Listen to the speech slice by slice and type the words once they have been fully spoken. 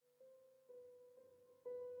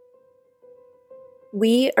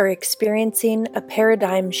We are experiencing a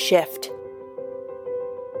paradigm shift,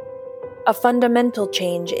 a fundamental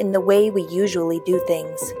change in the way we usually do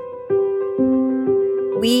things.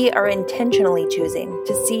 We are intentionally choosing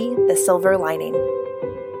to see the silver lining.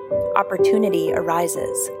 Opportunity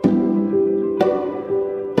arises.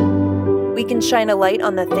 We can shine a light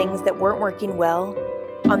on the things that weren't working well,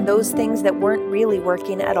 on those things that weren't really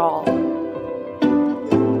working at all.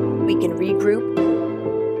 We can regroup,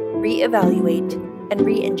 reevaluate, and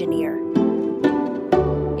re-engineer.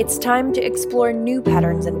 It's time to explore new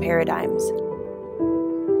patterns and paradigms,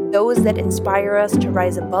 those that inspire us to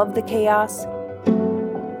rise above the chaos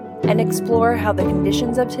and explore how the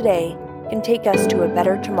conditions of today can take us to a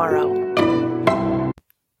better tomorrow.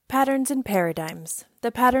 Patterns and Paradigms,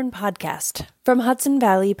 the Pattern Podcast from Hudson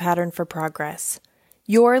Valley Pattern for Progress.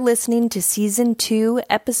 You're listening to Season 2,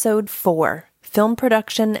 Episode 4, Film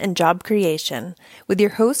Production and Job Creation, with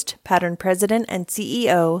your host, Pattern President and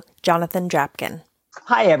CEO, Jonathan Drapkin.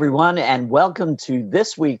 Hi, everyone, and welcome to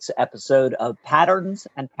this week's episode of Patterns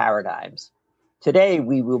and Paradigms. Today,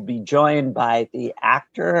 we will be joined by the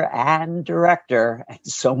actor and director and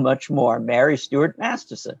so much more, Mary Stuart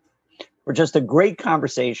Masterson, for just a great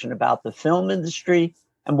conversation about the film industry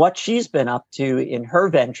and what she's been up to in her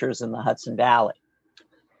ventures in the Hudson Valley.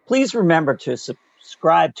 Please remember to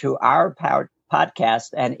subscribe to our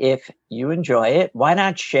podcast, and if you enjoy it, why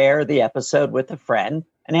not share the episode with a friend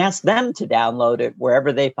and ask them to download it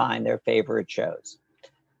wherever they find their favorite shows.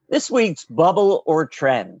 This week's bubble or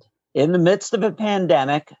trend. In the midst of a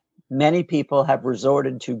pandemic, many people have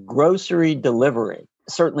resorted to grocery delivery,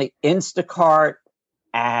 certainly Instacart,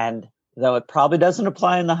 and though it probably doesn't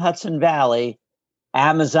apply in the Hudson Valley,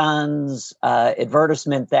 Amazon's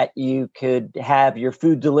advertisement that you could have your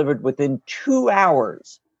food delivered within 2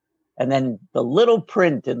 hours. And then the little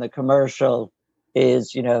print in the commercial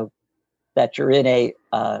is, that you're in a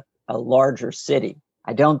larger city.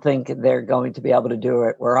 I don't think they're going to be able to do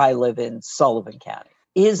it where I live in Sullivan County.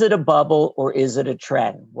 Is it a bubble or is it a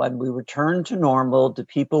trend? When we return to normal, do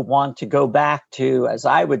people want to go back to, as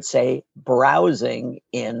I would say, browsing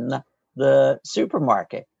in the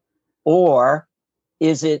supermarket? Or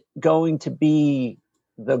is it going to be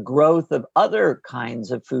the growth of other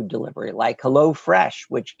kinds of food delivery, like HelloFresh,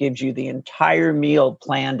 which gives you the entire meal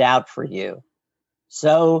planned out for you?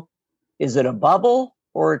 So is it a bubble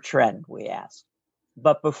or a trend, we ask?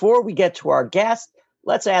 But before we get to our guest,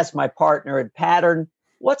 let's ask my partner at Pattern.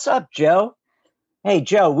 What's up, Joe? Hey,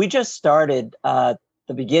 Joe, we just started the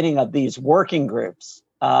beginning of these working groups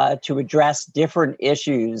to address different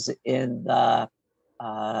issues in the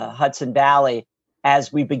Hudson Valley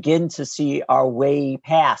as we begin to see our way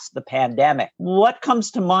past the pandemic. What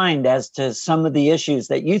comes to mind as to some of the issues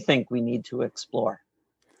that you think we need to explore?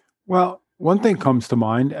 Well, one thing comes to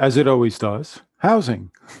mind, as it always does,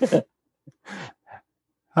 housing.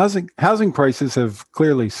 Housing prices have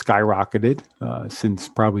clearly skyrocketed since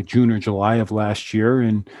probably June or July of last year.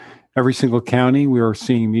 In every single county, we are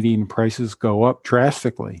seeing median prices go up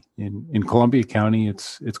drastically. In Columbia County,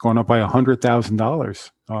 it's gone up by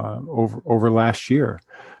 $100,000 over last year.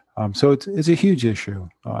 So it's a huge issue.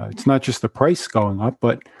 It's not just the price going up,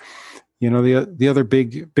 but the other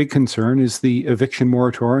big concern is the eviction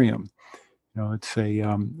moratorium. It's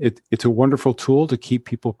a wonderful tool to keep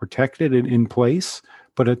people protected and in place.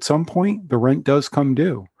 But at some point, the rent does come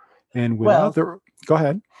due, and go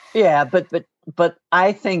ahead. Yeah, but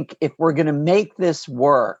I think if we're going to make this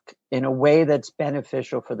work in a way that's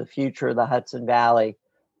beneficial for the future of the Hudson Valley,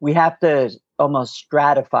 we have to almost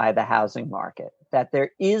stratify the housing market. That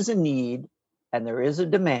there is a need and there is a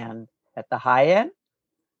demand at the high end.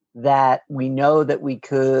 That we know that we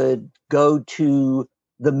could go to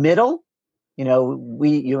the middle.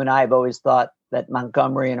 You and I have always thought that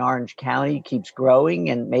Montgomery and Orange County keeps growing,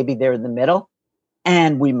 and maybe they're in the middle.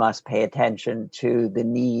 And we must pay attention to the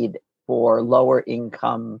need for lower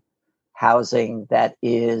income housing that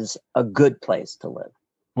is a good place to live.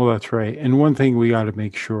 Well, that's right. And one thing we got to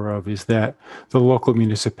make sure of is that the local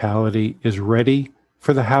municipality is ready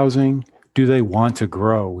for the housing. Do they want to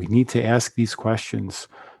grow? We need to ask these questions.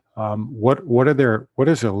 What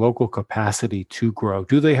is their local capacity to grow?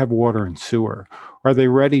 Do they have water and sewer? Are they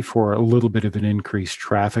ready for a little bit of an increased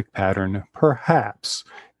traffic pattern? Perhaps,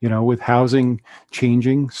 with housing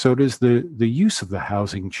changing, so does the use of the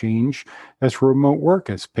housing change as remote work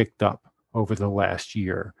has picked up over the last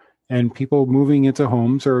year. And people moving into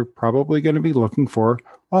homes are probably going to be looking for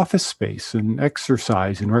office space and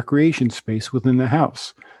exercise and recreation space within the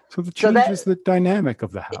house. So it changes the dynamic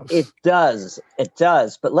of the house. It does.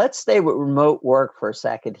 But let's stay with remote work for a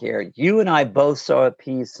second here. You and I both saw a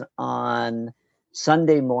piece on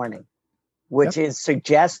Sunday morning which is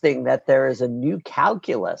suggesting that there is a new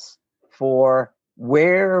calculus for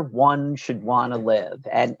where one should want to live.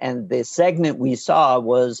 And the segment we saw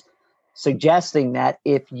was suggesting that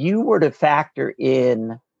if you were to factor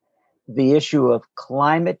in the issue of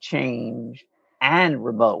climate change and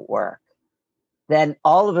remote work, then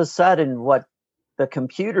all of a sudden what the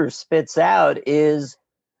computer spits out is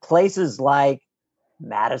places like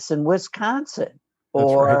Madison, Wisconsin,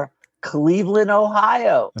 or Cleveland,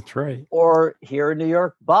 Ohio. That's right. Or here in New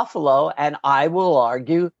York, Buffalo, and I will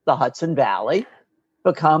argue the Hudson Valley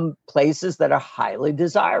become places that are highly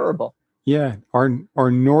desirable. Yeah, our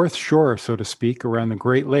North Shore, so to speak, around the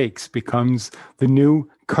Great Lakes becomes the new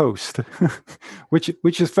coast,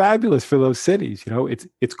 which is fabulous for those cities. You know,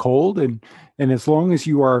 it's cold, and as long as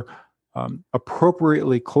you are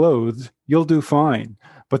appropriately clothed, you'll do fine.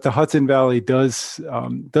 But the Hudson Valley does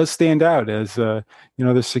stand out as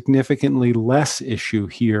there's significantly less issue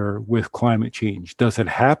here with climate change. Does it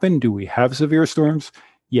happen? Do we have severe storms?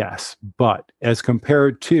 Yes, but as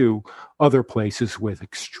compared to other places with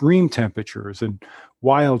extreme temperatures and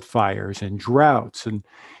wildfires and droughts, and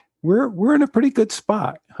we're in a pretty good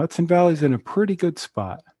spot. Hudson Valley's in a pretty good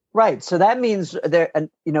spot. Right. So that means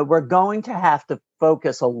we're going to have to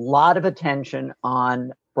focus a lot of attention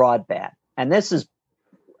on broadband. And this is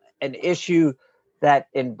an issue that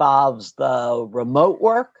involves the remote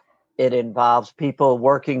work. It involves people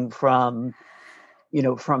working from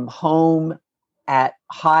home at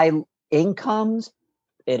high incomes.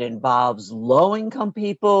 It involves low income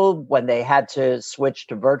people when they had to switch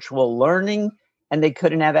to virtual learning and they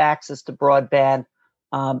couldn't have access to broadband.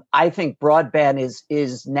 I think broadband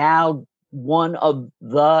is now one of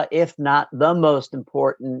the, if not the most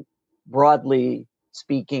important, broadly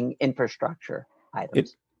speaking, infrastructure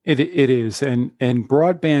items. It is, and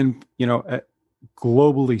broadband,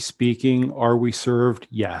 globally speaking, are we served?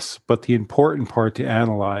 Yes, but the important part to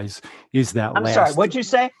analyze is that. I'm sorry, what'd you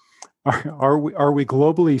say? Are we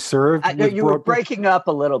globally served? I know you were breaking up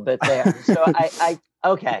a little bit there. So I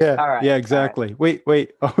okay. Yeah, all right. Yeah, exactly. Right.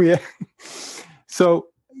 Wait. Oh, yeah. So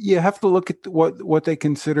you have to look at what they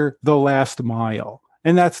consider the last mile.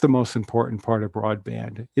 And that's the most important part of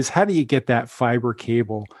broadband, is how do you get that fiber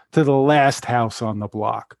cable to the last house on the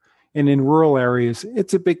block? And in rural areas,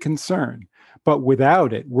 it's a big concern. But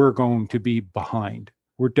without it, we're going to be behind.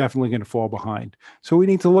 We're definitely going to fall behind. So we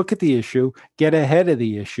need to look at the issue, get ahead of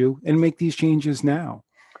the issue, and make these changes now.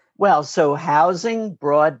 Well, so housing,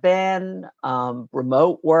 broadband,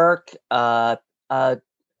 remote work,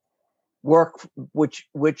 work,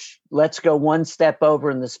 which let's go one step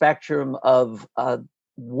over in the spectrum of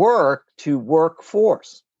work to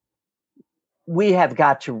workforce. We have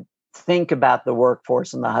got to think about the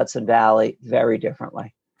workforce in the Hudson Valley very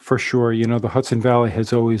differently. For sure. The Hudson Valley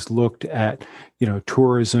has always looked at,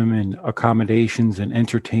 tourism and accommodations and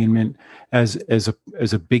entertainment as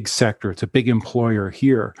a big sector. It's a big employer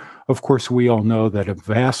here. Of course, we all know that a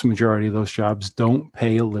vast majority of those jobs don't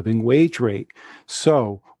pay a living wage rate.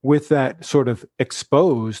 So with that sort of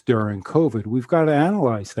exposed during COVID, we've got to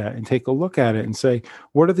analyze that and take a look at it and say,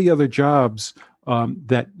 what are the other jobs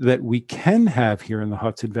that we can have here in the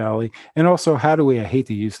Hudson Valley? And also, how do we, I hate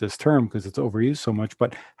to use this term because it's overused so much,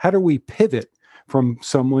 but how do we pivot from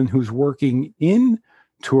someone who's working in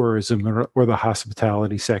tourism or the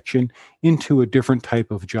hospitality section into a different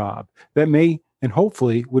type of job that may and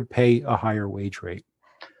hopefully would pay a higher wage rate?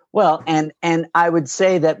 Well, and I would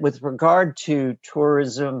say that with regard to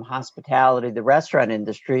tourism, hospitality, the restaurant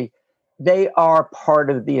industry, they are part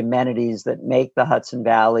of the amenities that make the Hudson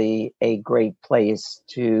Valley a great place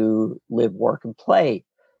to live, work, and play.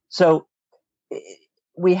 So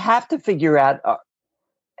we have to figure out,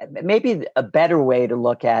 maybe a better way to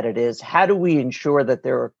look at it is, how do we ensure that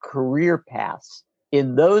there are career paths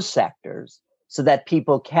in those sectors so that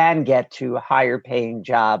people can get to higher paying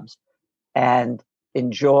jobs and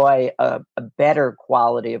enjoy a better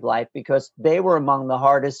quality of life, because they were among the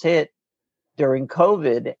hardest hit during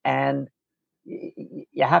COVID. And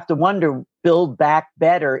you have to wonder, build back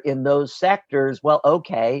better in those sectors. Well,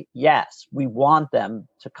 okay, yes, we want them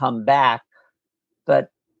to come back, but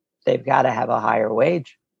they've got to have a higher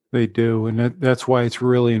wage. They do. And that's why it's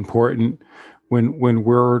really important when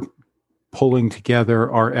we're pulling together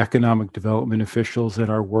our economic development officials and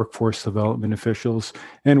our workforce development officials,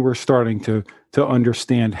 and we're starting to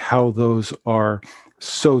understand how those are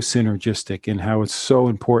so synergistic and how it's so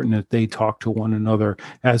important that they talk to one another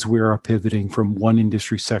as we are pivoting from one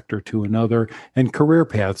industry sector to another and career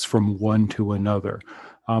paths from one to another.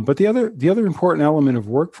 But the other important element of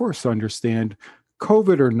workforce to understand,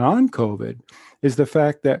 COVID or non-COVID, is the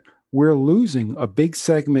fact that we're losing a big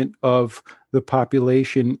segment of the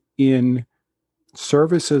population in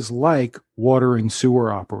services like water and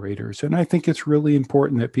sewer operators. And I think it's really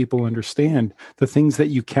important that people understand the things that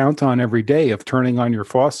you count on every day of turning on your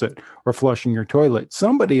faucet or flushing your toilet.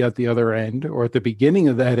 Somebody at the other end or at the beginning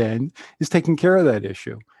of that end is taking care of that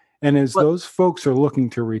issue. And as those folks are looking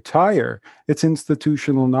to retire, it's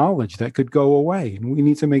institutional knowledge that could go away. And we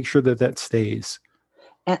need to make sure that that stays.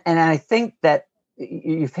 And I think that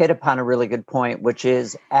you've hit upon a really good point, which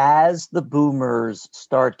is as the boomers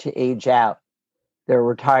start to age out, there are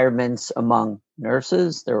retirements among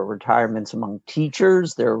nurses, there are retirements among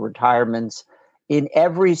teachers, there are retirements in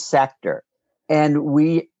every sector. And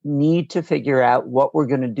we need to figure out what we're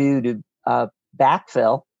going to do to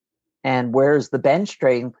backfill and where's the bench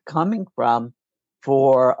strength coming from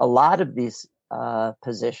for a lot of these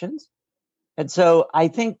positions. And so I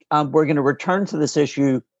think we're going to return to this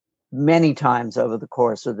issue many times over the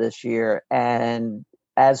course of this year. And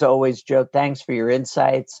as always, Joe, thanks for your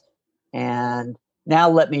insights. And now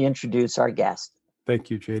let me introduce our guest. Thank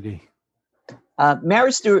you, JD.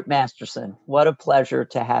 Mary Stuart Masterson. What a pleasure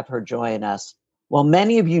to have her join us. Well,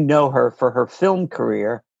 many of you know her for her film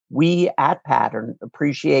career. We at Pattern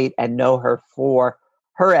appreciate and know her for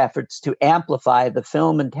her efforts to amplify the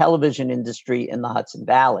film and television industry in the Hudson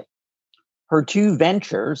Valley. Her two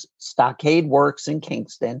ventures, Stockade Works in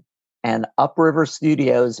Kingston and Upriver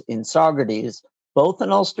Studios in Saugerties, both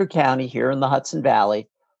in Ulster County here in the Hudson Valley,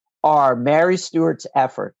 are Mary Stuart's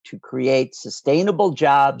effort to create sustainable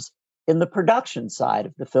jobs in the production side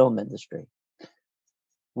of the film industry.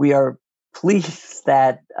 We are pleased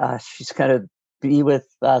that she's going to be with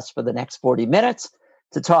us for the next 40 minutes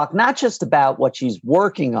to talk not just about what she's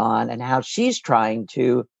working on and how she's trying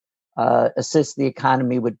to assist the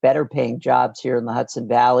economy with better paying jobs here in the Hudson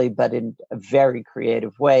Valley, but in a very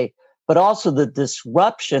creative way, but also the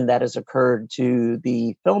disruption that has occurred to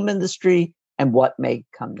the film industry and what may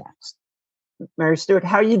come next. Mary Stuart,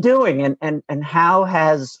 how are you doing? And how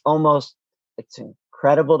has it's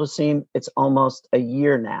incredible to see, it's almost a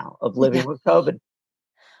year now of living with COVID.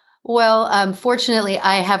 Well, fortunately,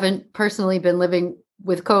 I haven't personally been living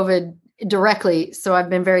with COVID directly. So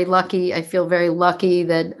I've been very lucky. I feel very lucky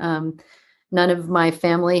that none of my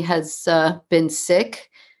family has been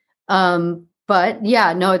sick. But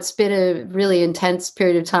yeah, no, it's been a really intense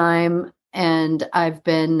period of time. And I've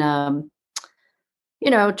been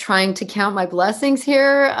trying to count my blessings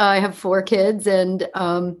here. I have 4 kids and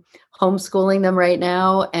homeschooling them right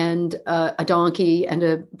now, and a donkey and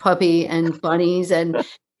a puppy and bunnies. And,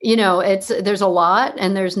 there's a lot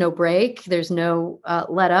and there's no break. There's no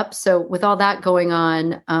let up. So with all that going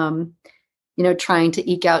on, trying to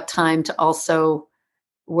eke out time to also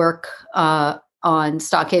work on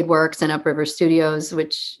Stockade Works and Upriver Studios,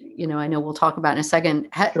 which, I know we'll talk about in a second.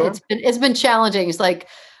 Sure. It's been challenging. It's like,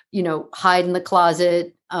 hide in the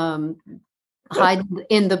closet, hide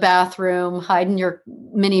in the bathroom, hide in your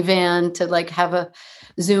minivan to like have a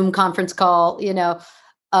Zoom conference call,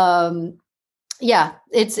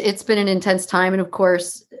 it's been an intense time. And of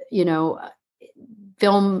course,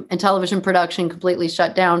 film and television production completely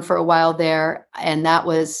shut down for a while there. And that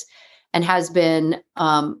was, and has been,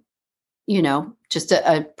 just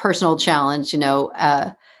a personal challenge,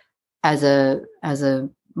 as a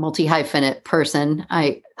multi-hyphenate person,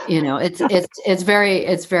 it's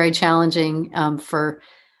very challenging for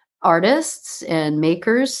artists and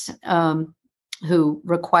makers who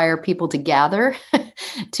require people to gather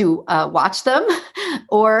to watch them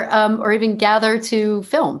or even gather to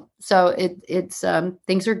film. So it's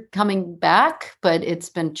things are coming back, but it's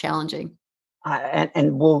been challenging. I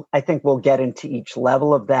think we'll get into each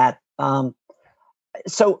level of that.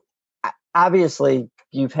 So obviously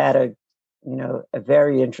you've had a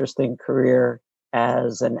very interesting career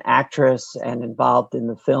as an actress and involved in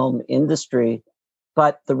the film industry.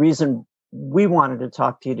 But the reason we wanted to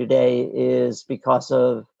talk to you today is because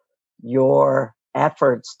of your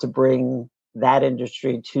efforts to bring that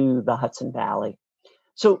industry to the Hudson Valley.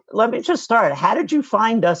 So let me just start. How did you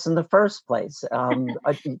find us in the first place?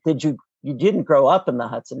 You didn't grow up in the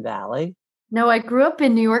Hudson Valley? No, I grew up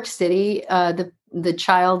in New York City, the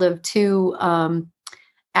child of 2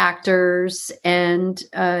 actors and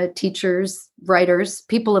teachers, writers,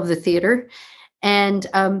 people of the theater. And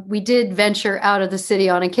we did venture out of the city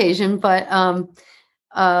on occasion, but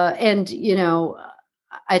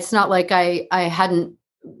it's not like I hadn't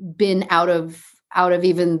been out of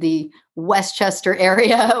even the Westchester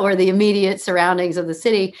area or the immediate surroundings of the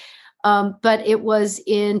city. But it was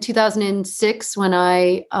in 2006 when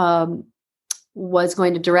I was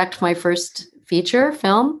going to direct my first feature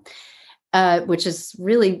film, which is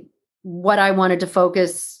really what I wanted to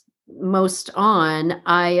focus most on.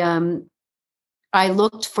 I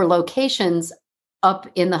looked for locations up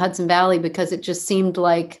in the Hudson Valley because it just seemed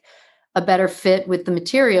like a better fit with the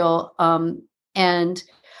material. And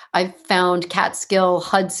I found Catskill,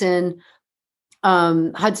 Hudson,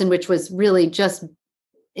 which was really just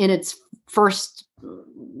in its first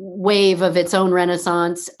wave of its own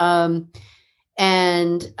renaissance,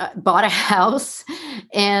 and bought a house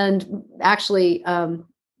and actually,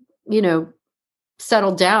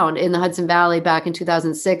 settled down in the Hudson Valley back in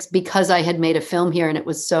 2006 because I had made a film here and it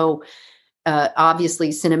was so obviously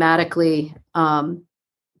cinematically,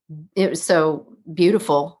 it was so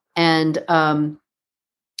beautiful and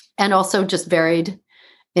also just varied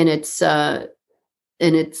in its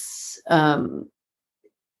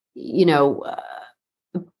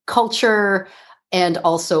culture. And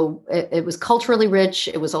also it was culturally rich.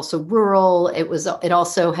 It was also rural. It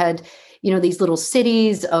also had, these little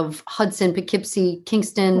cities of Hudson, Poughkeepsie,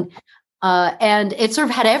 Kingston, and it sort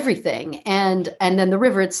of had everything. And then the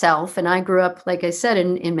river itself. And I grew up, like I said,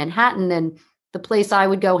 in Manhattan, and the place I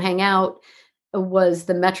would go hang out was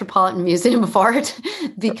the Metropolitan Museum of Art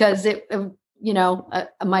because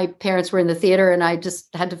my parents were in the theater and I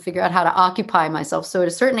just had to figure out how to occupy myself. So at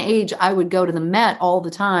a certain age, I would go to the Met all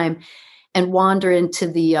the time and wander into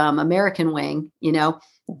the American wing,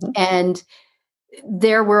 and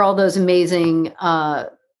there were all those amazing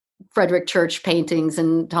Frederick Church paintings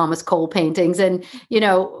and Thomas Cole paintings. And,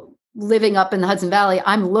 living up in the Hudson Valley,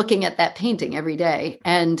 I'm looking at that painting every day.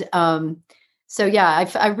 And I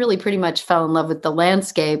really pretty much fell in love with the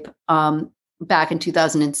landscape back in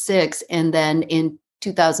 2006. And then in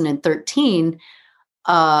 2013,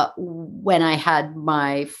 when I had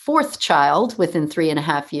my fourth child within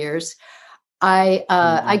 3.5 years,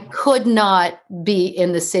 I could not be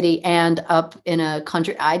in the city and up in a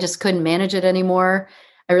country. I just couldn't manage it anymore.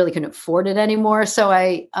 I really couldn't afford it anymore. So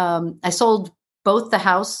I sold both the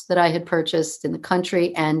house that I had purchased in the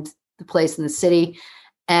country and the place in the city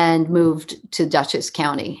and moved to Dutchess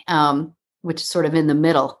County, which is sort of in the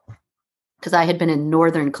middle because I had been in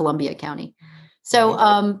Northern Columbia County. So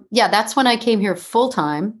that's when I came here full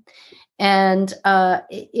time. And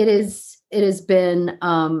it has been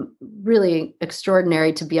really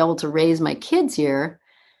extraordinary to be able to raise my kids here.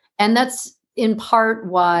 And that's in part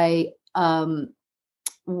why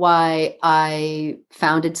I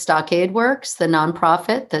founded Stockade Works, the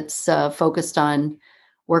nonprofit that's focused on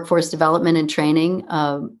workforce development and training,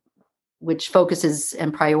 which focuses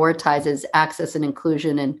and prioritizes access and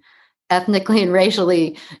inclusion and ethnically and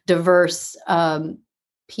racially diverse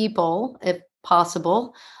people, if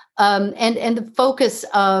possible. And the focus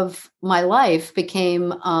of my life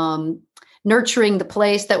became nurturing the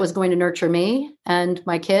place that was going to nurture me and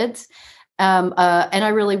my kids. And I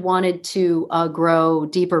really wanted to grow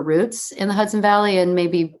deeper roots in the Hudson Valley and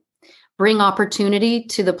maybe bring opportunity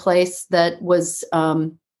to the place that was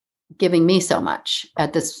giving me so much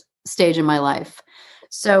at this stage in my life.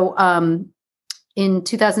 So in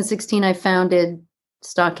 2016, I founded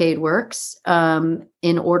Stockade Works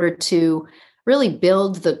in order to really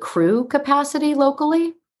build the crew capacity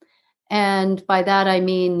locally. And by that, I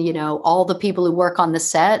mean, all the people who work on the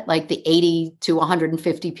set, like the 80 to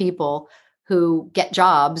 150 people who get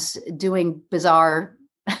jobs doing bizarre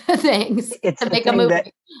things to make a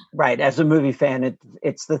movie. Right. As a movie fan,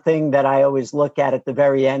 it's the thing that I always look at the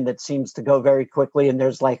very end that seems to go very quickly. And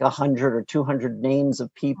there's like 100 or 200 names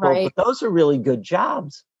of people, right. But those are really good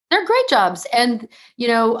jobs. They're great jobs. And,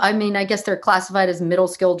 I guess they're classified as middle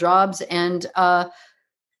skill jobs. And,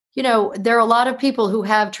 there are a lot of people who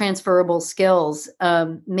have transferable skills.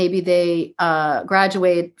 Maybe they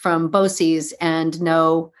graduate from BOCES and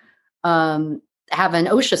have an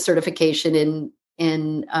OSHA certification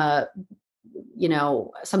in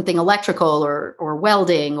something electrical or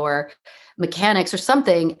welding or mechanics or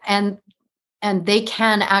something. And they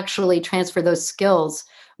can actually transfer those skills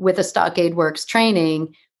with a Stockade Works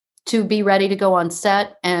training to be ready to go on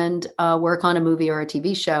set and work on a movie or a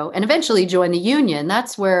TV show and eventually join the union.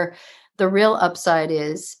 That's where the real upside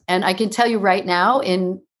is. And I can tell you right now,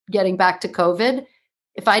 in getting back to COVID,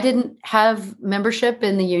 if I didn't have membership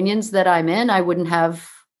in the unions that I'm in, I wouldn't have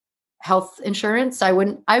health insurance.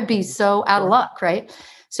 I'd be so out of luck. Right.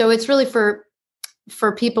 So it's really for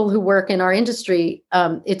people who work in our industry.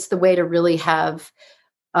 It's the way to really have,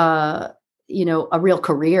 a real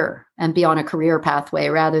career and be on a career pathway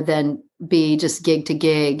rather than be just gig to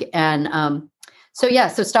gig. And so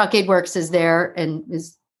Stockade Works is there and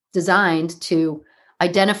is designed to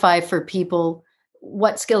identify for people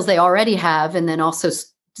what skills they already have, and then also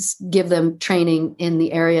give them training in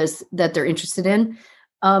the areas that they're interested in.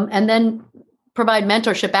 And then provide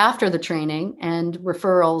mentorship after the training and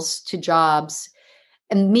referrals to jobs.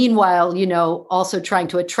 And meanwhile, also trying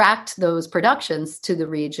to attract those productions to the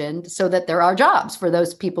region so that there are jobs for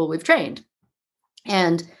those people we've trained.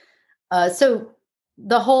 And so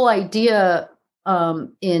the whole idea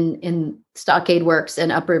in Stockade Works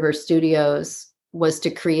and Upriver Studios was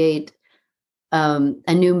to create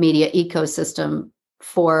a new media ecosystem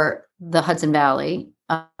for the Hudson Valley,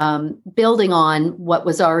 building on what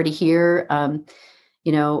was already here, a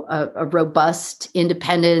robust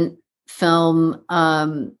independent film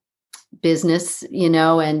business,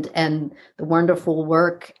 and the wonderful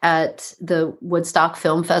work at the Woodstock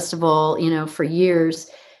Film Festival, for years,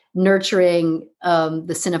 nurturing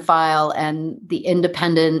the cinephile and the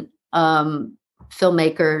independent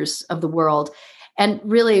filmmakers of the world. And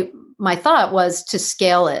really, my thought was to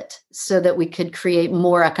scale it so that we could create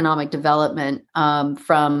more economic development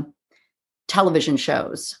from television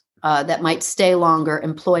shows that might stay longer,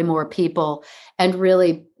 employ more people, and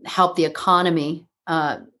really help the economy.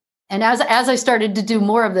 And as I started to do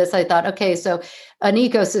more of this, I thought, okay, so an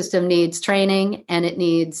ecosystem needs training, and it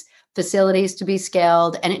needs facilities to be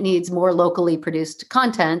scaled, and it needs more locally produced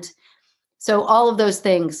content. So all of those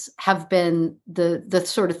things have been the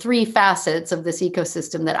sort of three facets of this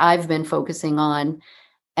ecosystem that I've been focusing on.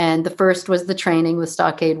 And the first was the training with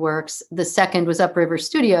Stockade Works. The second was Upriver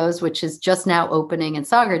Studios, which is just now opening in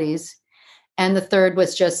Saugerties. And the third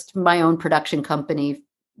was just my own production company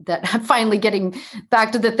that I'm finally getting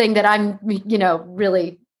back to the thing that I'm,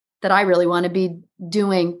 that I really want to be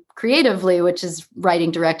doing creatively, which is writing,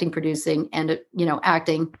 directing, producing, and,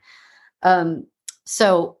 acting.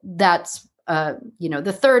 So that's,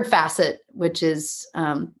 the third facet, which is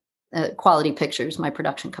Quality Pictures, my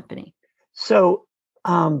production company. So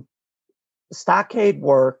Stockade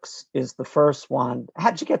Works is the first one.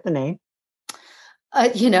 How'd you get the name?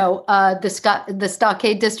 The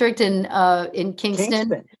Stockade District in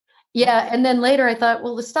Kingston. Yeah. And then later I thought,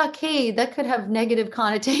 well, the stockade, that could have negative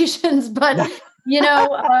connotations, but,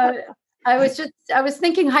 I was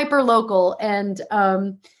thinking hyper local, and,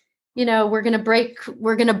 we're going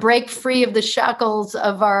to break free of the shackles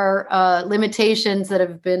of our limitations that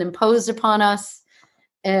have been imposed upon us,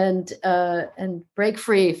 and break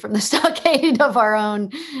free from the stockade of our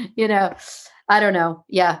own, I don't know.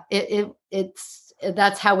 Yeah.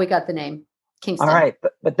 That's how we got the name Kingston. All right.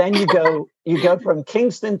 But then you go from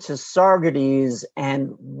Kingston to Saugerties,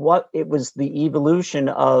 and what it was the evolution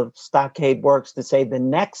of Stockade Works to say the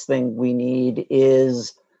next thing we need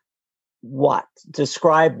is what?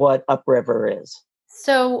 Describe what Upriver is.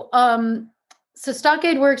 So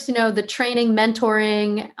Stockade Works, the training,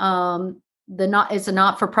 mentoring, it's a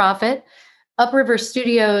not-for-profit. Upriver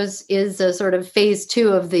Studios is a sort of phase 2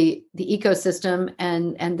 of the ecosystem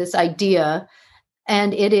and this idea.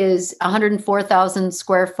 And it is 104,000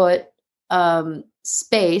 square foot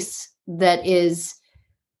space that is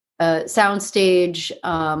soundstage,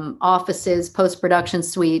 offices, post-production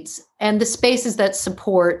suites, and the spaces that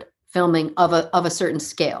support filming of a certain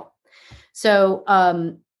scale. So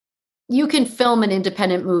you can film an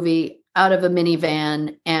independent movie out of a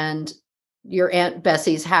minivan and your Aunt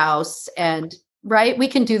Bessie's house, and right, we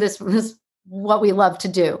can do this is what we love to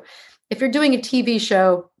do. If you're doing a TV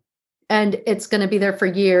show and it's going to be there for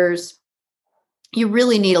years, you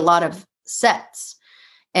really need a lot of sets,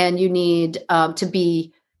 and you need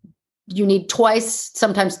twice,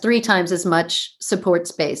 sometimes 3 times as much support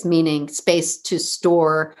space, meaning space to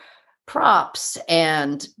store props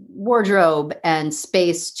and wardrobe, and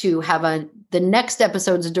space to have the next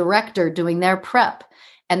episode's director doing their prep,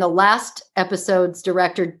 and the last episode's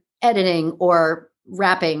director editing or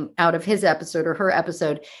wrapping out of his episode or her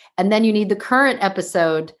episode. And then you need the current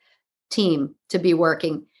episode team to be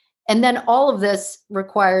working. And then all of this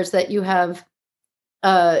requires that you have,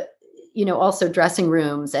 also dressing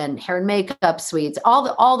rooms and hair and makeup suites,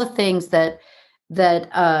 all the things that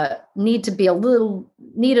need a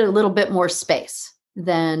little bit more space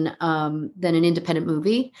than an independent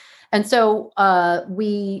movie. And so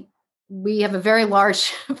we have a very large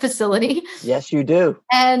facility. Yes, you do.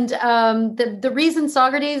 And the reason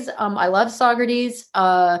Saugerties, I love Saugerties.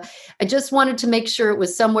 I just wanted to make sure it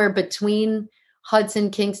was somewhere between Hudson,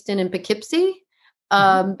 Kingston, and Poughkeepsie,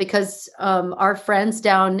 because our friends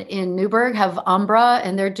down in Newburgh have Umbra,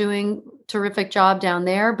 and they're doing a terrific job down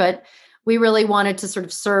there. But we really wanted to sort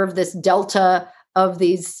of serve this delta of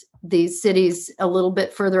these cities a little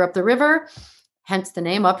bit further up the river, hence the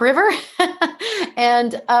name Upriver.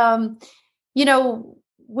 And,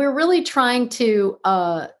 we're really trying to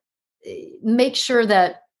make sure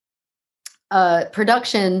that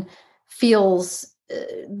production feels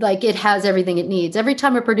like it has everything it needs. Every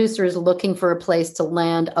time a producer is looking for a place to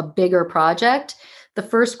land a bigger project, the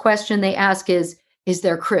first question they ask is, is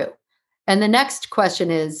there crew? And the next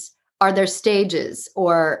question is, are there stages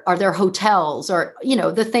or are there hotels or,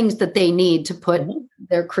 the things that they need to put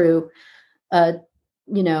their crew, in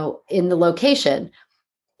the location?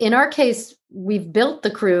 In our case, we've built the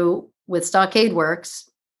crew with Stockade Works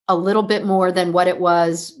a little bit more than what it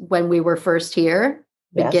was when we were first here,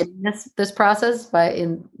 beginning this process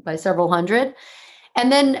by several hundred.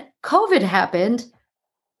 And then COVID happened,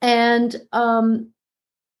 and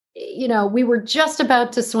we were just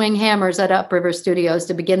about to swing hammers at Upriver Studios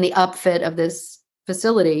to begin the upfit of this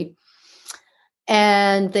facility,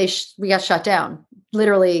 and we got shut down.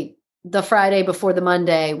 Literally, the Friday before the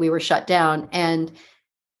Monday, we were shut down, and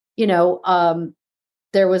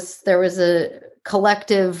there was a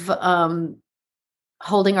collective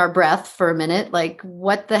holding our breath for a minute, like,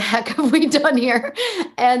 what the heck have we done here?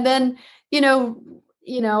 And then,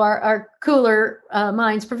 our cooler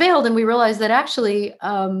minds prevailed, and we realized that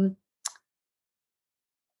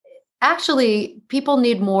actually people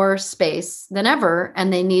need more space than ever,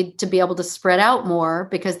 and they need to be able to spread out more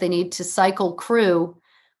because they need to cycle crew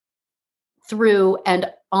through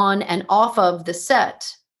and on and off of the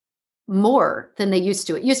set more than they used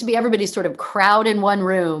to. It used to be everybody sort of crowd in one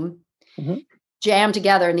room, jam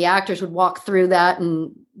together, and the actors would walk through that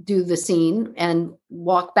and do the scene and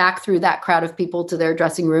walk back through that crowd of people to their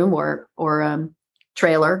dressing room or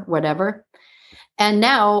trailer, whatever. And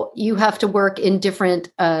now you have to work in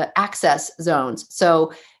different access zones.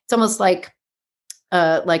 So it's almost like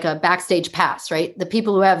a backstage pass, right? The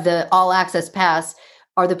people who have the all access pass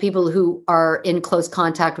are the people who are in close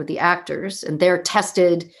contact with the actors, and they're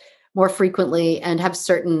tested more frequently and have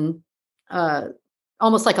certain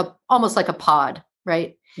almost like a pod,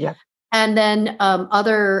 right? Yeah. And then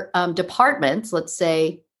other departments, let's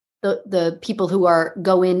say the people who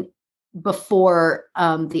go in before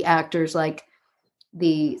the actors, like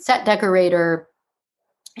the set decorator,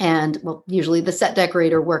 and usually the set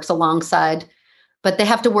decorator works alongside, but they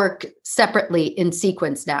have to work separately in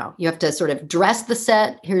sequence now. You have to sort of dress the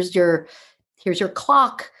set. Here's your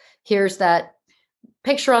clock. Here's that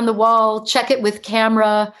picture on the wall, check it with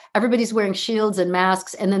camera. Everybody's wearing shields and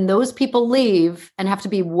masks. And then those people leave and have to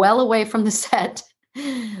be well away from the set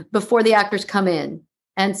before the actors come in.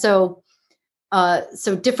 And so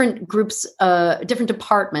different groups, different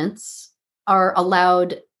departments are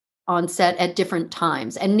allowed on set at different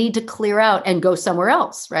times and need to clear out and go somewhere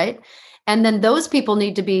else, right? And then those people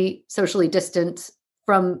need to be socially distant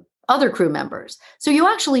from other crew members. So you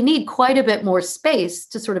actually need quite a bit more space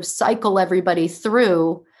to sort of cycle everybody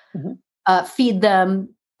through, feed them,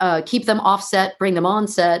 keep them offset, bring them on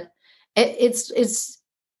set.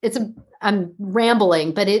 I'm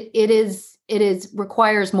rambling, but it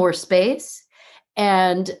requires more space.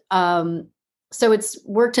 And so it's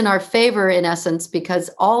worked in our favor in essence, because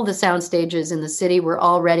all the sound stages in the city were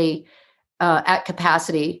already at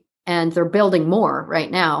capacity, and they're building more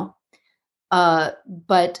right now.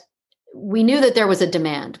 But we knew that there was a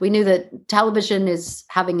demand. We knew that television is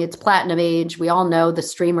having its platinum age. We all know the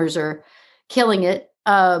streamers are killing it.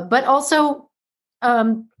 But also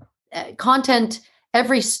content,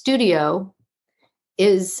 every studio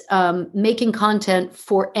is making content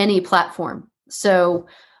for any platform. So,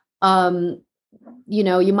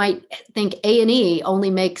 you might think A&E only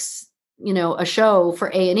makes, a show for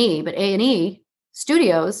A&E, but A&E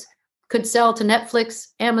studios could sell to Netflix,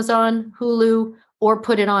 Amazon, Hulu, or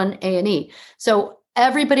put it on A&E. So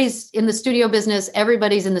everybody's in the studio business,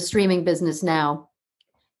 everybody's in the streaming business now,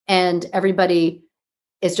 and everybody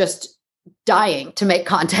is just dying to make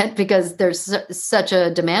content because there's such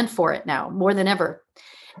a demand for it now, more than ever.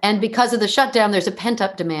 And because of the shutdown, there's a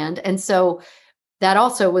pent-up demand. And so that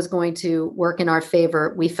also was going to work in our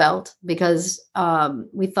favor, we felt, because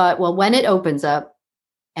we thought, well, when it opens up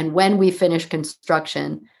and when we finish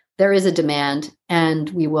construction, there is a demand,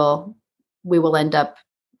 and we will end up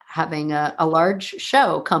having a large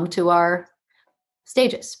show come to our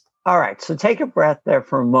stages. All right. So take a breath there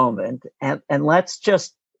for a moment, and let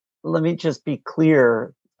me just be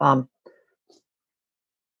clear.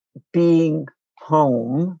 Being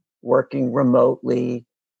home, working remotely,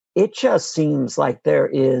 it just seems like there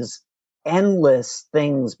is endless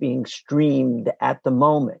things being streamed at the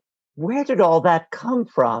moment. Where did all that come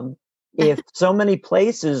from? If so many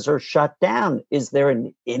places are shut down, is there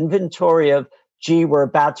an inventory of, gee, we're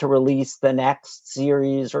about to release the next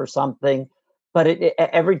series or something? But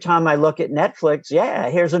every time I look at Netflix,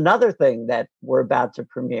 here's another thing that we're about to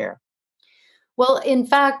premiere. Well, in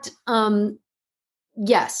fact,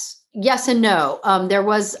 yes and no. There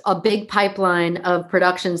was a big pipeline of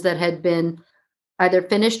productions that had been either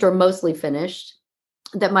finished or mostly finished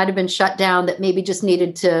that might have been shut down, that maybe just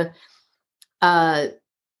needed to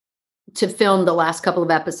to film the last couple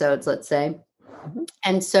of episodes, let's say. Mm-hmm.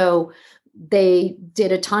 And so they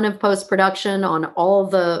did a ton of post-production on all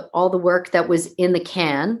the work that was in the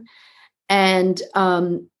can, and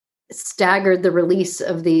staggered the release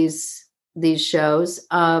of these shows.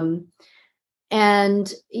 And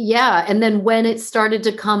then when it started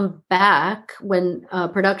to come back, when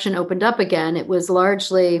production opened up again, it was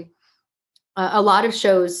largely a lot of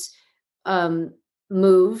shows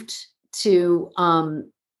moved to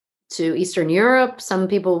Eastern Europe. Some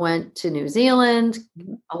people went to New Zealand.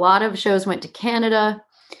 A lot of shows went to Canada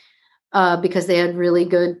because they had really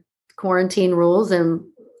good quarantine rules and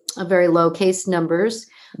very low case numbers.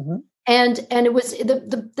 Mm-hmm. And it was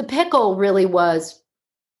the pickle really was,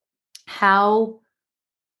 how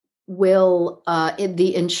will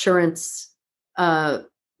the insurance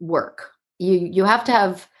work? You have to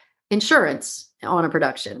have insurance on a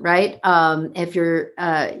production, right? If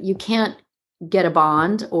you can't get a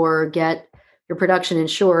bond or get your production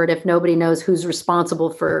insured if nobody knows who's responsible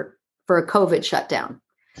for a COVID shutdown.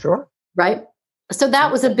 Sure. Right. So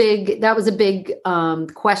that was a big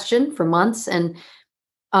question for months. And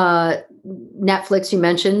Netflix, you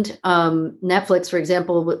mentioned, Netflix, for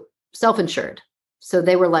example, self-insured. So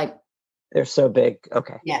they were like, they're so big.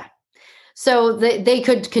 Okay. Yeah. So they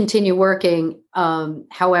could continue working,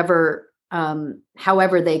 however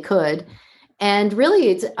they could. And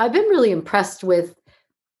really, I've been really impressed with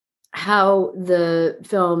how the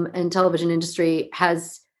film and television industry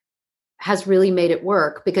has really made it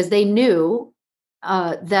work, because they knew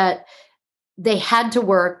that they had to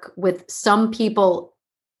work with some people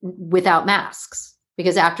without masks,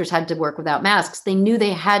 because actors had to work without masks. They knew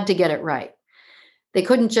they had to get it right. They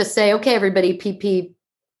couldn't just say, okay, everybody PPE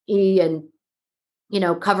and,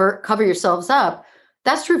 cover yourselves up.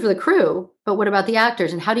 That's true for the crew, but what about the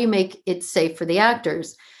actors? And how do you make it safe for the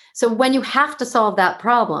actors? So when you have to solve that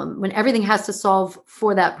problem, when everything has to solve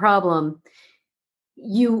for that problem,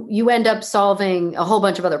 you end up solving a whole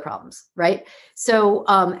bunch of other problems, right? So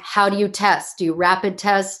how do you test? Do you rapid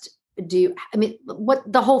test?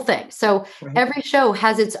 What the whole thing? So right. Every show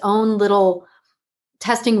has its own little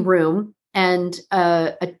testing room and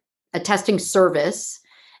a testing service.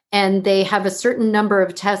 And they have a certain number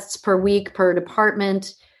of tests per week per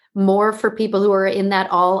department, more for people who are in that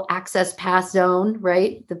all access pass zone,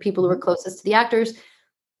 right? The people who are closest to the actors.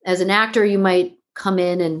 As an actor, you might come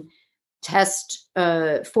in and test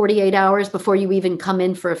 48 hours before you even come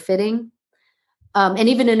in for a fitting. And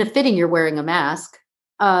even in a fitting, you're wearing a mask.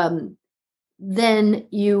 Then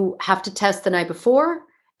you have to test the night before,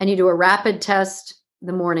 and you do a rapid test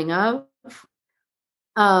the morning of,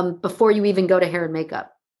 before you even go to hair and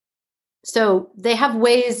makeup. So they have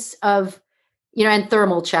ways of, and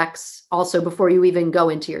thermal checks also before you even go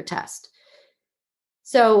into your test.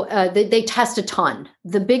 So they test a ton.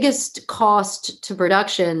 The biggest cost to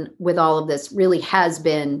production with all of this really has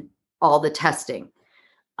been all the testing.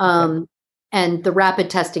 Okay. And the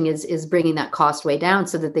rapid testing is bringing that cost way down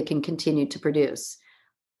so that they can continue to produce.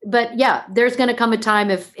 But yeah, there's going to come a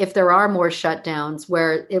time if there are more shutdowns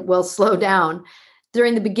where it will slow down.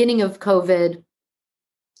 During the beginning of COVID,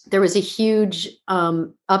 there was a huge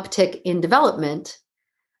uptick in development,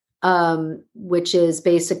 which is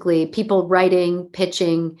basically people writing,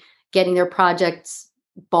 pitching, getting their projects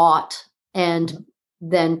bought, and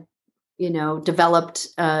then, developed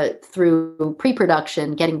through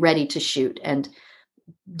pre-production, getting ready to shoot. And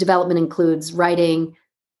development includes writing,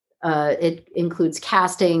 it includes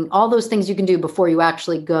casting, all those things you can do before you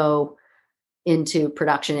actually go into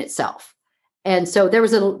production itself. And so there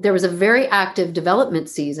was a very active development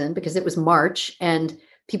season because it was March, and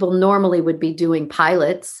people normally would be doing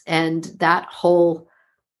pilots, and that whole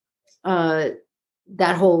breakneck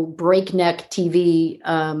TV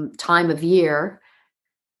time of year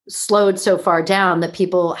slowed so far down that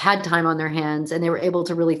people had time on their hands, and they were able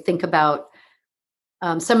to really think about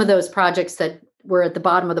some of those projects that were at the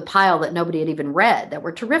bottom of the pile that nobody had even read that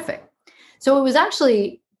were terrific. So it was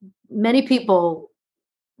actually, many people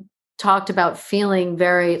talked about feeling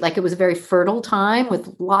it was a very fertile time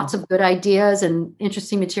with lots of good ideas and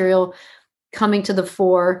interesting material coming to the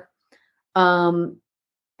fore. And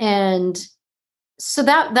so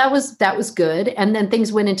that was good. And then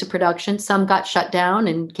things went into production. Some got shut down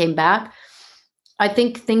and came back. I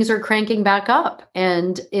think things are cranking back up,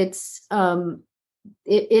 and it's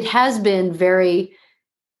it has been very,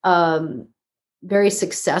 very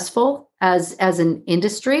successful as an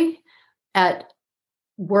industry at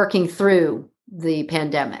working through the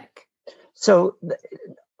pandemic. So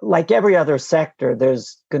like every other sector,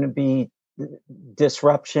 there's going to be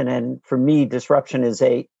disruption. And for me, disruption is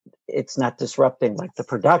it's not disrupting like the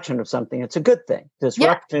production of something. It's a good thing.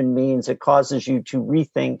 Disruption means it causes you to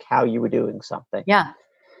rethink how you were doing something. Yeah.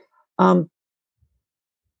 I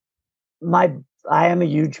am a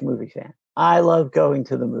huge movie fan. I love going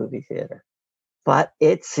to the movie theater, but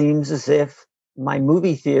it seems as if my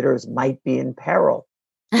movie theaters might be in peril.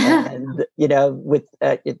 And, with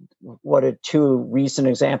what are two recent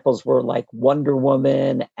examples were like Wonder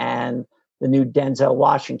Woman and the new Denzel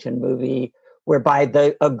Washington movie, whereby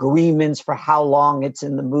the agreements for how long it's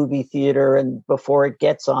in the movie theater and before it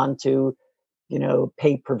gets onto,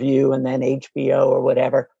 pay-per-view and then HBO or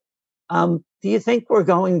whatever. Do you think we're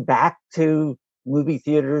going back to movie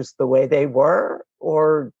theaters the way they were,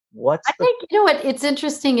 or I think, what, it's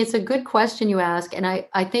interesting. It's a good question you ask. And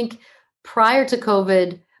I think prior to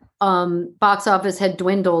COVID, box office had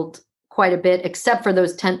dwindled quite a bit, except for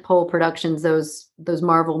those tentpole productions, those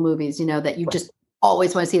Marvel movies, that you just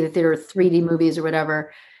always want to see in the theater, 3D movies or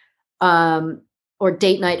whatever, or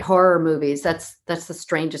date night horror movies. That's the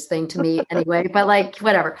strangest thing to me anyway, but like,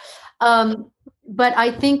 whatever. But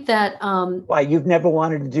I think that why, you've never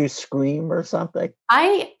wanted to do Scream or something?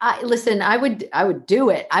 I listen, I would do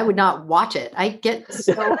it. I would not watch it. I get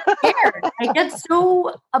so scared. I get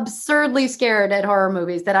so absurdly scared at horror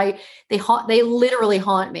movies that they literally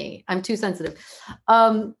haunt me. I'm too sensitive.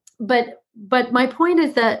 But my point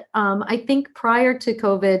is that I think prior to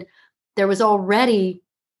COVID, there was already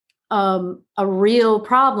a real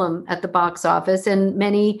problem at the box office, and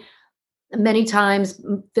many times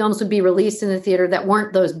films would be released in the theater that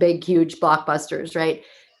weren't those big, huge blockbusters, right?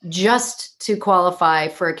 Just to qualify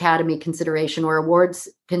for Academy consideration or awards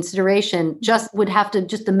consideration, just would have to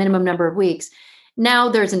just the minimum number of weeks. Now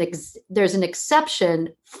there's an exception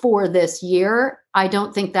for this year. I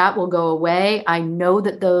don't think that will go away. I know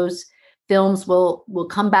that those films will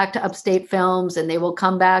come back to upstate films, and they will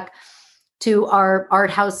come back to our art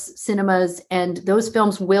house cinemas, and those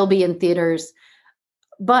films will be in theaters.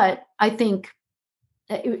 But I think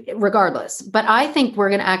regardless, but I think we're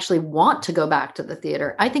going to actually want to go back to the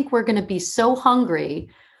theater. I think we're going to be so hungry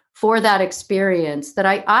for that experience that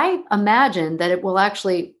I imagine that it will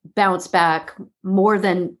actually bounce back more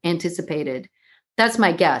than anticipated. That's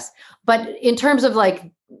my guess. But in terms of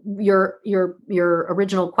like your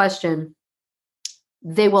original question,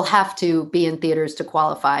 they will have to be in theaters to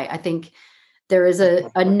qualify. I think there is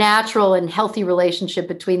a natural and healthy relationship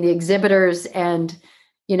between the exhibitors and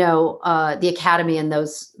the Academy and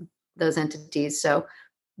those entities. So,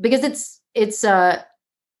 because it's a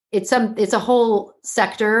whole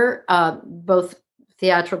sector, both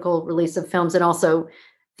theatrical release of films and also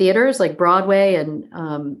theaters like Broadway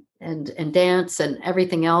and dance and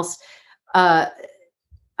everything else. I'm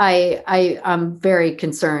very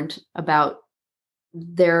concerned about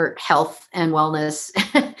their health and wellness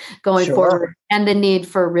going forward, and the need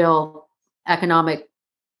for real economic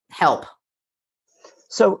help.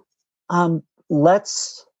 So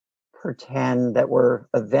let's pretend that we're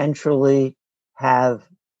eventually have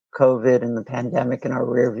COVID and the pandemic in our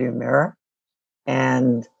rearview mirror,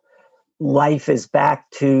 and life is back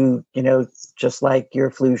to, just like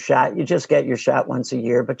your flu shot. You just get your shot once a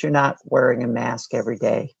year, but you're not wearing a mask every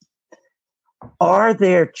day. Are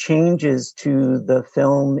there changes to the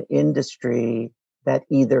film industry that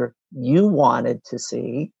either you wanted to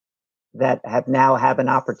see that have an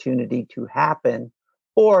opportunity to happen,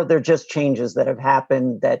 or they're just changes that have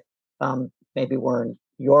happened that maybe weren't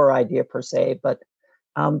your idea per se, but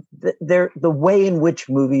the way in which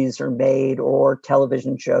movies are made or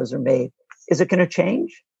television shows are made, is it going to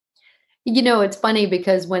change? It's funny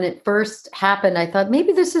because when it first happened, I thought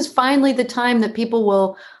maybe this is finally the time that people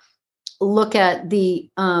will look at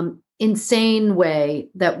the insane way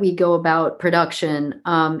that we go about production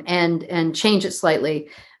and change it slightly.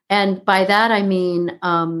 And by that, I mean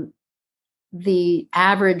the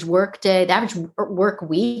average work day, the average work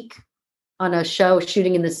week on a show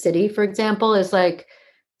shooting in the city, for example, is like,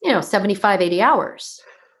 75, 80 hours.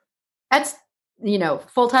 That's,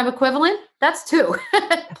 full-time equivalent. That's 2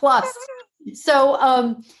 plus.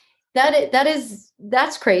 So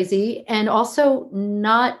that's crazy. And also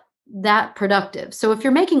not that productive. So if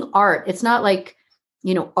you're making art, it's not like,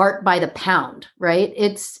 art by the pound, right?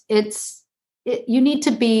 You need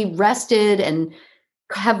to be rested and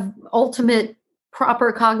have ultimate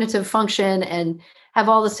proper cognitive function and have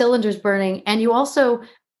all the cylinders burning. And you also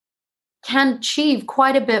can achieve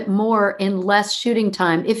quite a bit more in less shooting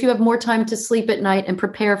time if you have more time to sleep at night and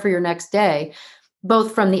prepare for your next day,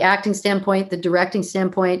 both from the acting standpoint, the directing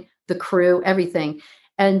standpoint, the crew, everything.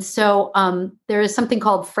 And so there is something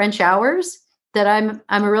called French hours that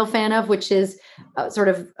I'm a real fan of, which is sort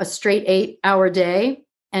of a straight 8-hour day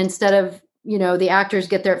instead of the actors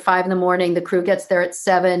get there at 5 a.m, the crew gets there at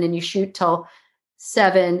 7, and you shoot till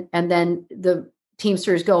 7, and then the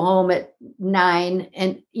Teamsters go home at 9,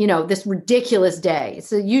 and this ridiculous day.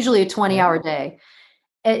 It's usually a 20-hour day.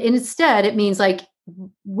 And instead, it means like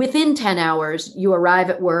within 10 hours, you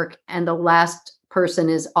arrive at work and the last person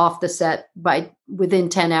is off the set within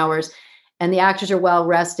 10 hours, and the actors are well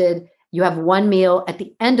rested. You have one meal at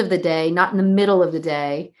the end of the day, not in the middle of the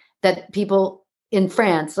day, that people in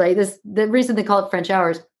France, like the reason they call it French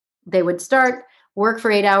hours, they would start work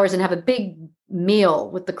for 8 hours and have a big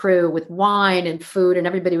meal with the crew with wine and food, and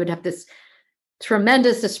everybody would have this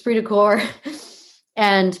tremendous esprit de corps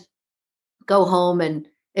and go home, and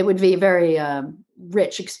it would be a very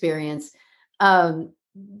rich experience.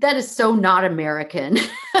 That is so not American.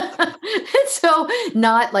 It's so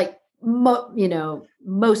not like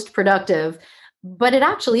most productive, but it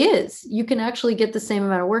actually is. You can actually get the same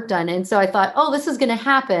amount of work done. And so I thought, oh, this is going to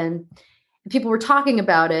happen. And people were talking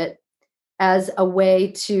about it as a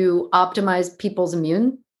way to optimize people's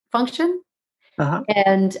immune function. Uh-huh.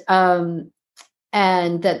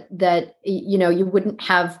 And that you wouldn't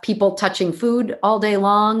have people touching food all day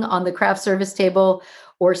long on the craft service table,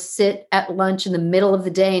 or sit at lunch in the middle of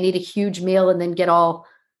the day and eat a huge meal and then get all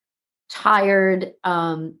tired,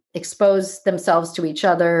 expose themselves to each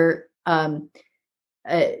other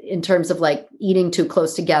in terms of like eating too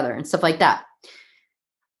close together and stuff like that.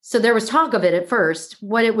 So there was talk of it at first.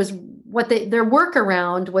 Their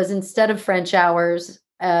workaround was, instead of French hours,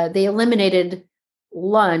 they eliminated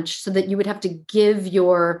lunch so that you would have to give you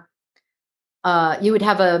would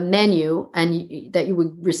have a menu that you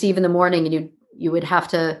would receive in the morning, and you would have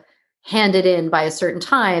to hand it in by a certain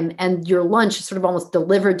time, and your lunch is sort of almost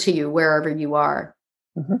delivered to you wherever you are.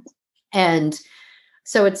 Mm-hmm. And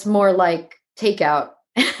so it's more like takeout.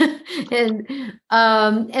 and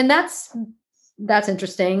that's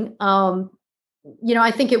interesting.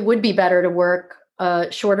 I think it would be better to work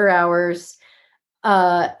shorter hours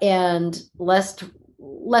and less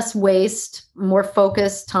waste, more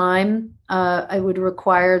focused time. I would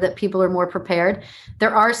require that people are more prepared.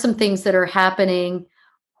 There are some things that are happening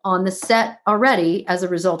on the set already as a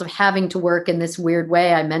result of having to work in this weird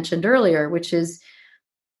way I mentioned earlier, which is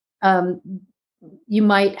you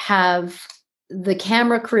might have the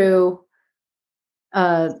camera crew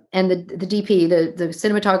and the DP, the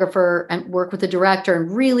cinematographer, and work with the director and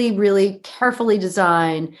really, really carefully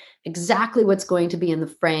design exactly what's going to be in the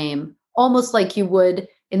frame, almost like you would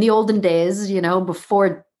in the olden days,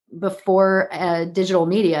 before digital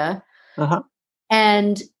media. Uh-huh.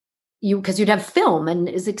 And because you'd have film and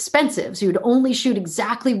it's expensive. So you'd only shoot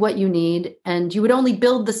exactly what you need, and you would only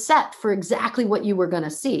build the set for exactly what you were going to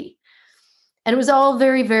see. And it was all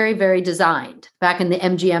very, very, very designed back in the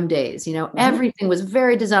MGM days. Mm-hmm. Everything was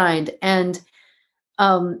very designed. And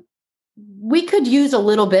we could use a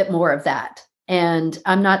little bit more of that. And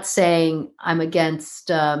I'm not saying I'm against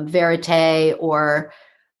verite or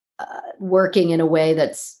working in a way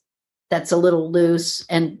that's a little loose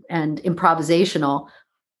and improvisational.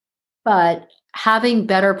 But having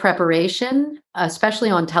better preparation, especially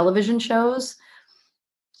on television shows,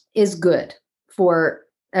 is good for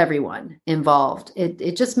everyone involved.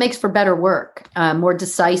 It just makes for better work, more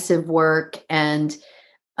decisive work. And,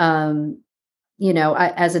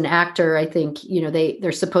 as an actor, I think,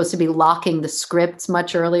 they're supposed to be locking the scripts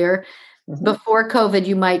much earlier. Mm-hmm. Before COVID,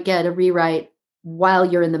 you might get a rewrite while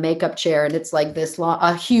you're in the makeup chair, and it's like this long,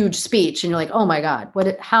 a huge speech. And you're like, oh my God,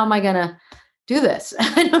 how am I going to do this?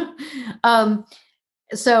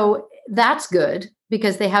 So that's good,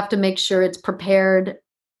 because they have to make sure it's prepared.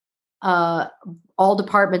 All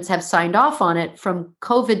departments have signed off on it from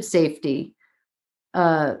COVID safety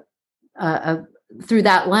through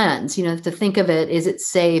that lens, to think of it. Is it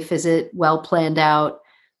safe? Is it well planned out?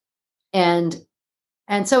 And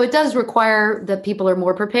so it does require that people are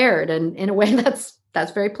more prepared, and in a way that's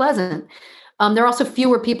very pleasant. There are also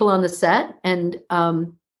fewer people on the set, and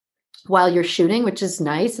while you're shooting, which is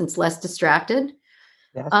nice, and it's less distracted.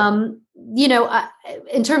 Yes.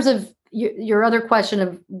 In terms of your other question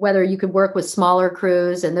of whether you could work with smaller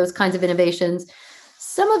crews and those kinds of innovations,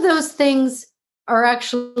 some of those things are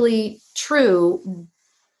actually true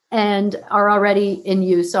and are already in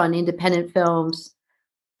use on independent films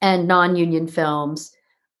and non-union films.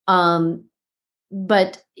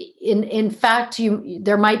 But in fact,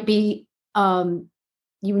 there might be, you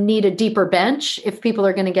need a deeper bench if people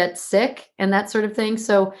are going to get sick and that sort of thing.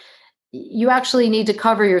 So you actually need to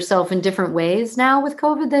cover yourself in different ways now with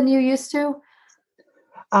COVID than you used to.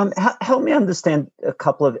 Help me understand a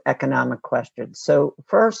couple of economic questions. So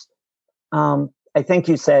first, I think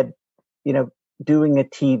you said, doing a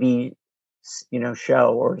TV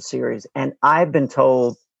show or a series. And I've been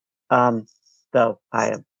told, though I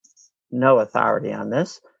have no authority on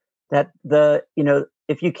this, that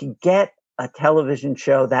if you can get a television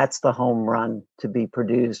show, that's the home run to be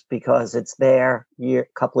produced, because it's there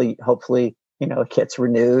hopefully, it gets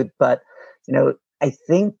renewed. But, I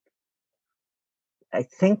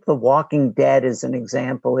think The Walking Dead is an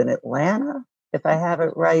example in Atlanta, if I have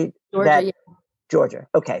it right. Georgia.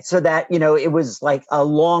 Okay. So that, it was like a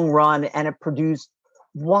long run and it produced.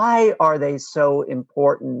 Why are they so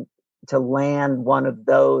important to land one of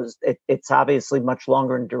those? It's obviously much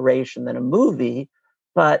longer in duration than a movie,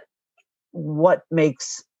 but what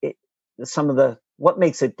makes it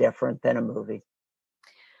different than a movie?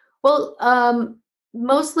 Well,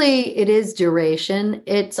 mostly it is duration.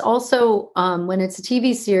 It's also, when it's a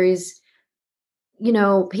TV series,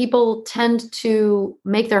 people tend to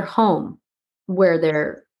make their home where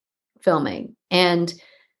they're filming. And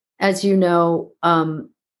as when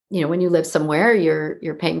you live somewhere,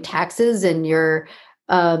 you're paying taxes, and your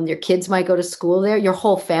kids might go to school there. Your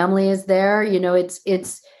whole family is there.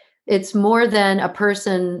 It's more than a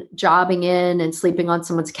person jobbing in and sleeping on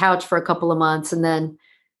someone's couch for a couple of months and then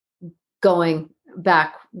going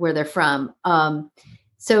back where they're from.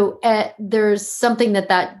 So there's something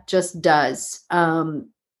that just does.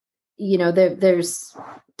 There's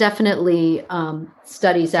definitely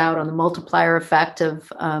studies out on the multiplier effect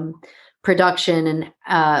of production and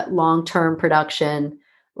long-term production,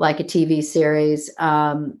 like a TV series.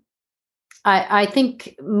 I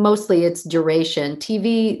think mostly it's duration.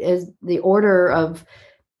 TV is the order of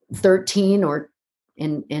 13, or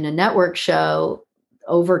in a network show,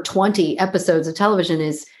 over 20 episodes of television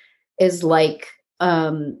is like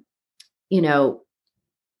 10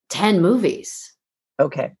 movies.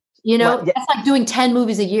 Okay. That's like doing 10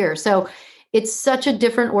 movies a year. So it's such a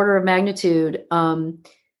different order of magnitude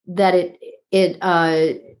that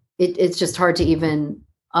it's just hard to even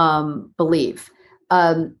believe.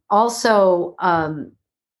 Also,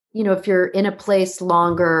 if you're in a place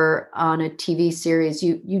longer on a TV series,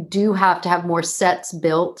 you do have to have more sets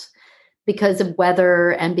built because of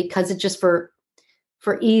weather and because it's just for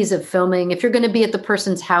ease of filming. If you're going to be at the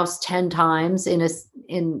person's house 10 times in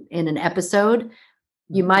an episode,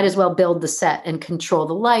 you might as well build the set and control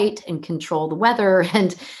the light and control the weather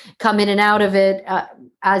and come in and out of it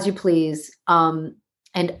as you please, and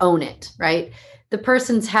own it, right? The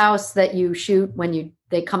person's house that you shoot when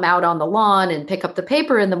they come out on the lawn and pick up the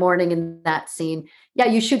paper in the morning in that scene,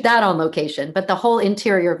 you shoot that on location, but the whole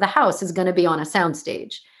interior of the house is going to be on a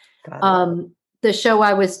soundstage. The show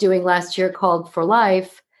I was doing last year called For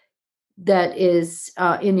Life, that is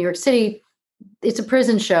in New York City, it's a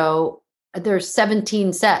prison show. There's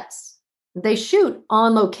 17 sets. They shoot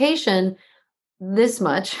on location this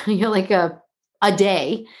much, like a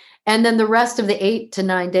day. And then the rest of the 8 to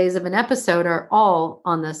 9 days of an episode are all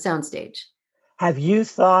on the soundstage. Have you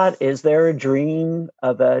thought, is there a dream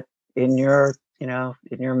in your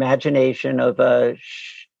imagination of a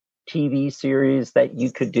TV series that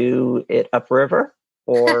you could do it upriver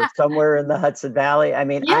or somewhere in the Hudson Valley? I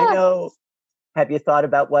mean, I know, have you thought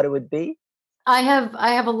about what it would be? I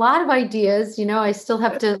have a lot of ideas. I still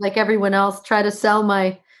have to, like everyone else, try to sell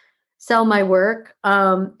my work.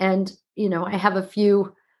 And I have a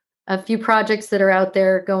few projects that are out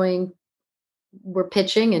there going. We're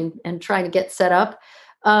pitching and trying to get set up.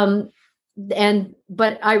 But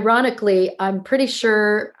ironically, I'm pretty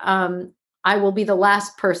sure I will be the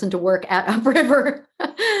last person to work at Upriver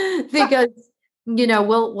because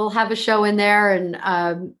we'll have a show in there, and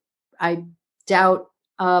I doubt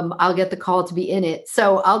I'll get the call to be in it.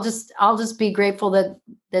 So I'll just be grateful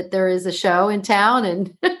that there is a show in town,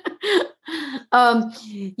 and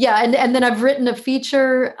and then I've written a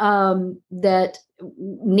feature that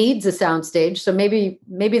needs a soundstage. So maybe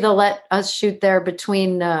they'll let us shoot there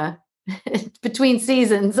between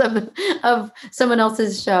seasons of someone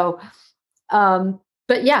else's show. But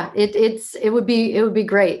it would be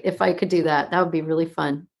great if I could do that. That would be really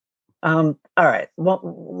fun. All right. Well,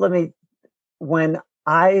 when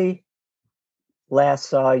I last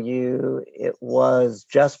saw you, it was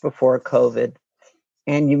just before COVID,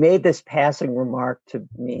 and you made this passing remark to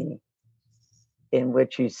me in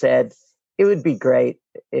which you said it would be great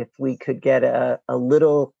if we could get a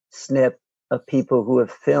little snip of people who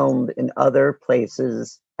have filmed in other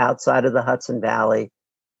places outside of the Hudson Valley,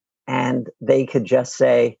 and they could just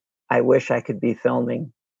say, I wish I could be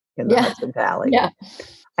filming in the Hudson Valley. Yeah.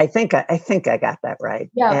 I think I got that right.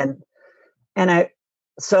 Yeah.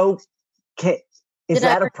 Is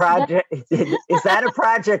that a project? Is that a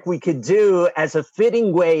project we could do as a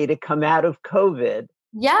fitting way to come out of COVID?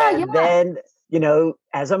 Yeah. And then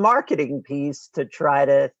as a marketing piece to try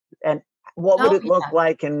to, and what would it look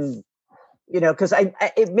like? And, because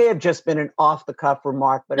it may have just been an off the cuff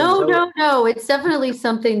remark, but no. It's definitely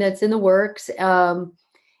something that's in the works.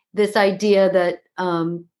 This idea that,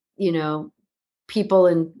 people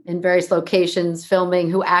in various locations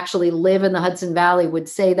filming who actually live in the Hudson Valley would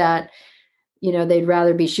say that, they'd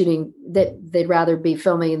rather be filming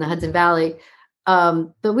in the Hudson Valley.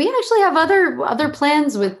 But we actually have other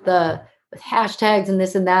plans with hashtags and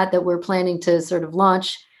this and that we're planning to sort of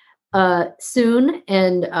launch soon.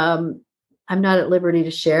 And I'm not at liberty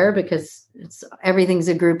to share because everything's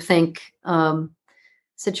a groupthink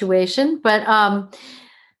situation. But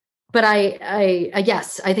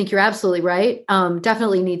yes, I think you're absolutely right.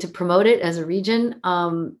 Definitely need to promote it as a region.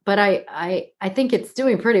 But I think it's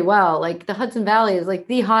doing pretty well. Like the Hudson Valley is like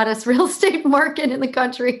the hottest real estate market in the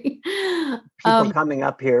country. People coming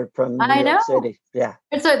up here from New York City. Yeah.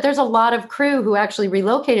 There's a lot of crew who actually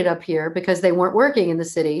relocated up here because they weren't working in the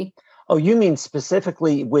city. Oh, you mean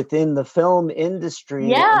specifically within the film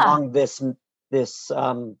industry among this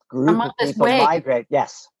group of people migrate?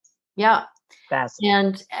 Yes. Yeah.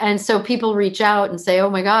 And so people reach out and say, oh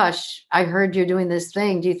my gosh, I heard you're doing this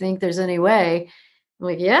thing. Do you think there's any way? I'm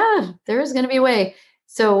like, yeah, there is going to be a way.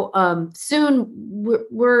 So soon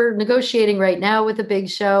we're negotiating right now with a big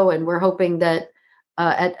show, and we're hoping that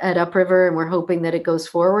at Upriver, and we're hoping that it goes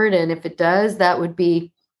forward. And if it does, that would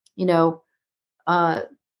be,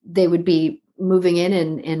 they would be moving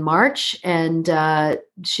in March and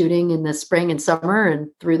shooting in the spring and summer and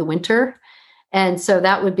through the winter. And so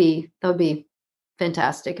that would be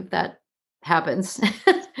fantastic if that happens.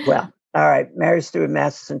 Well, all right, Mary Stuart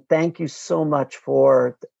Masterson, thank you so much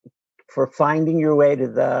for finding your way to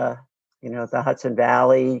the Hudson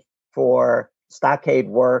Valley, for Stockade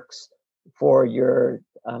Works, for your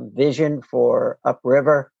vision for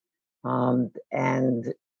Upriver,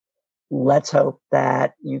 and let's hope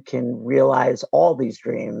that you can realize all these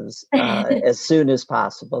dreams as soon as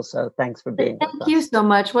possible. So thanks for being with us. Thank you so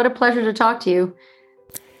much. What a pleasure to talk to you.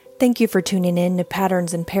 Thank you for tuning in to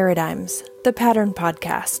Patterns and Paradigms, the Pattern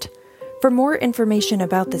Podcast. For more information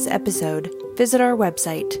about this episode, visit our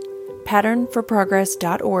website,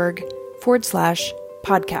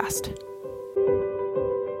 patternforprogress.org/podcast.